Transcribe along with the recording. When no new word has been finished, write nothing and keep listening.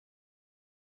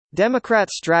Democrat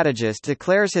strategist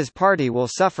declares his party will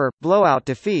suffer blowout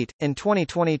defeat in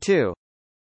 2022.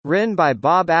 Written by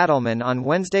Bob Adelman on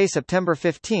Wednesday, September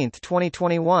 15,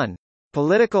 2021.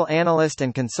 Political analyst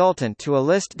and consultant to a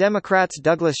list Democrats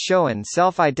Douglas Schoen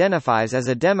self-identifies as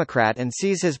a Democrat and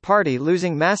sees his party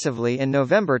losing massively in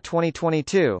November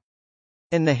 2022.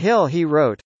 In The Hill he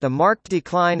wrote, "The marked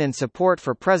decline in support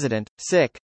for President,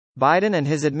 Biden and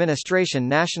his administration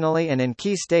nationally and in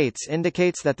key states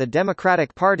indicates that the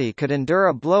Democratic Party could endure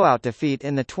a blowout defeat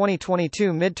in the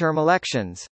 2022 midterm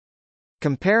elections.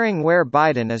 Comparing where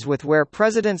Biden is with where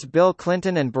Presidents Bill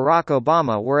Clinton and Barack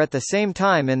Obama were at the same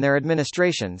time in their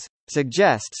administrations,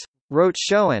 suggests," wrote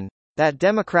Schoen, "that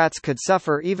Democrats could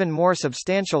suffer even more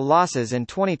substantial losses in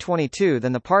 2022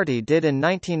 than the party did in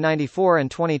 1994 and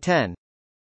 2010.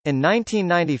 In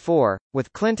 1994,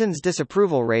 with Clinton's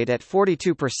disapproval rate at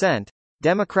 42%,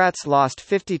 Democrats lost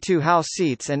 52 House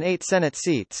seats and 8 Senate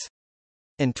seats.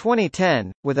 In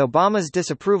 2010, with Obama's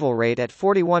disapproval rate at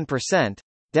 41%,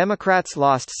 Democrats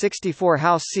lost 64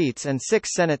 House seats and 6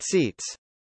 Senate seats.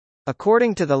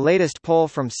 According to the latest poll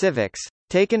from Civiqs,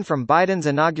 taken from Biden's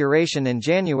inauguration in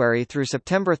January through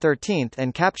September 13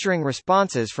 and capturing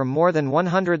responses from more than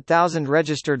 100,000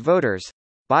 registered voters,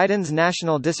 Biden's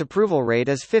national disapproval rate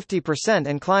is 50%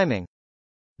 and climbing.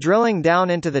 Drilling down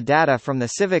into the data from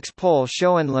the Civiqs poll,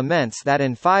 Schoen laments that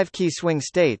in 5 key swing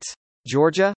states,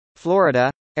 Georgia,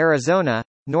 Florida, Arizona,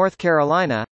 North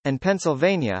Carolina, and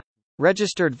Pennsylvania,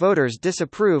 registered voters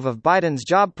disapprove of Biden's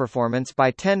job performance by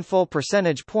 10 full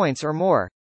percentage points or more.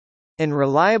 In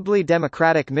reliably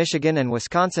Democratic Michigan and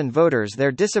Wisconsin, voters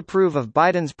there disapprove of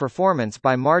Biden's performance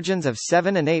by margins of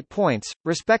 7 and 8 points,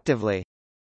 respectively.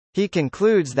 He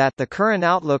concludes that the current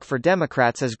outlook for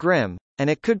Democrats is grim, and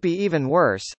it could be even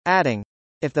worse, adding,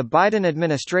 "If the Biden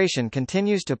administration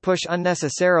continues to push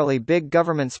unnecessarily big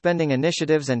government spending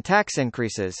initiatives and tax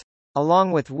increases,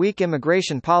 along with weak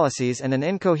immigration policies and an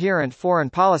incoherent foreign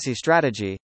policy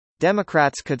strategy,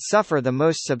 Democrats could suffer the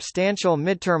most substantial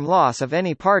midterm loss of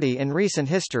any party in recent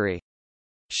history."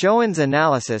 Schoen's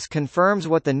analysis confirms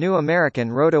what The New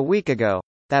American wrote a week ago,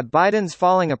 that Biden's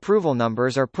falling approval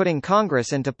numbers are putting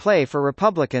Congress into play for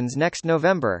Republicans next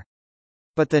November.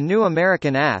 But The New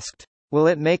American asked, will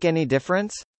it make any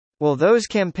difference? Will those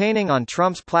campaigning on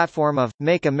Trump's platform of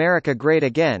 "Make America Great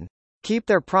Again" keep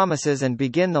their promises and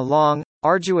begin the long,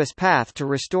 arduous path to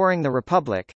restoring the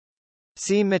republic?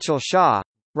 C. Mitchell Shaw,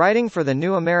 writing for The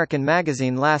New American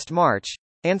magazine last March,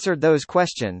 answered those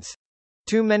questions.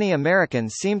 Too many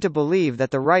Americans seem to believe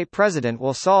that the right president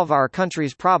will solve our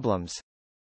country's problems.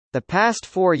 The past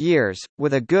 4 years,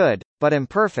 with a good, but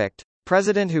imperfect,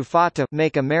 president who fought to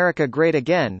 "make America great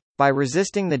again" by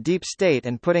resisting the deep state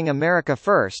and putting America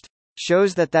first,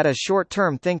 shows that is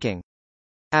short-term thinking.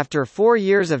 After 4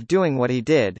 years of doing what he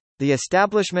did, the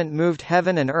establishment moved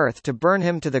heaven and earth to burn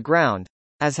him to the ground,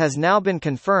 as has now been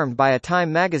confirmed by a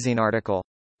Time magazine article,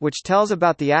 which tells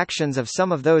about the actions of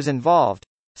some of those involved,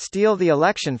 steal the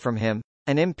election from him,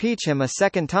 and impeach him a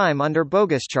second time under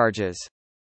bogus charges.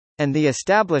 And the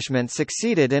establishment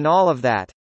succeeded in all of that.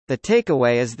 The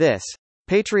takeaway is this: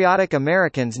 patriotic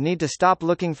Americans need to stop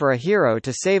looking for a hero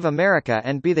to save America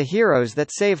and be the heroes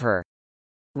that save her.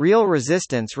 Real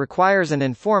resistance requires an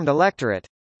informed electorate.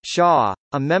 Shaw,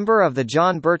 a member of the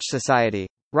John Birch Society,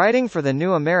 writing for The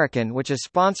New American, which is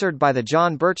sponsored by the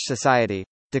John Birch Society,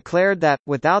 declared that,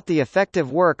 without the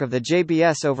effective work of the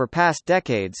JBS over past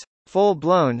decades,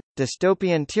 full-blown,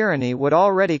 dystopian tyranny would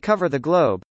already cover the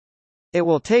globe. It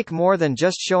will take more than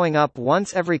just showing up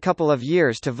once every couple of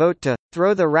years to vote to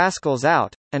 "throw the rascals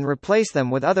out" and replace them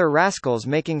with other rascals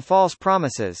making false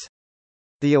promises.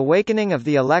 The awakening of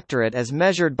the electorate as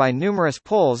measured by numerous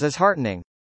polls is heartening.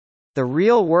 The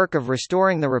real work of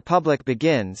restoring the republic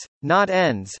begins, not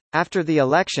ends, after the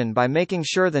election by making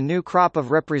sure the new crop of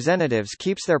representatives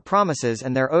keeps their promises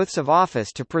and their oaths of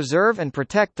office to preserve and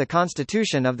protect the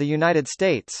Constitution of the United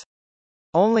States.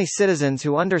 Only citizens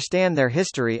who understand their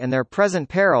history and their present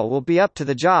peril will be up to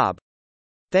the job.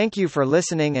 Thank you for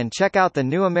listening, and check out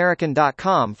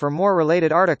thenewamerican.com for more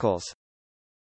related articles.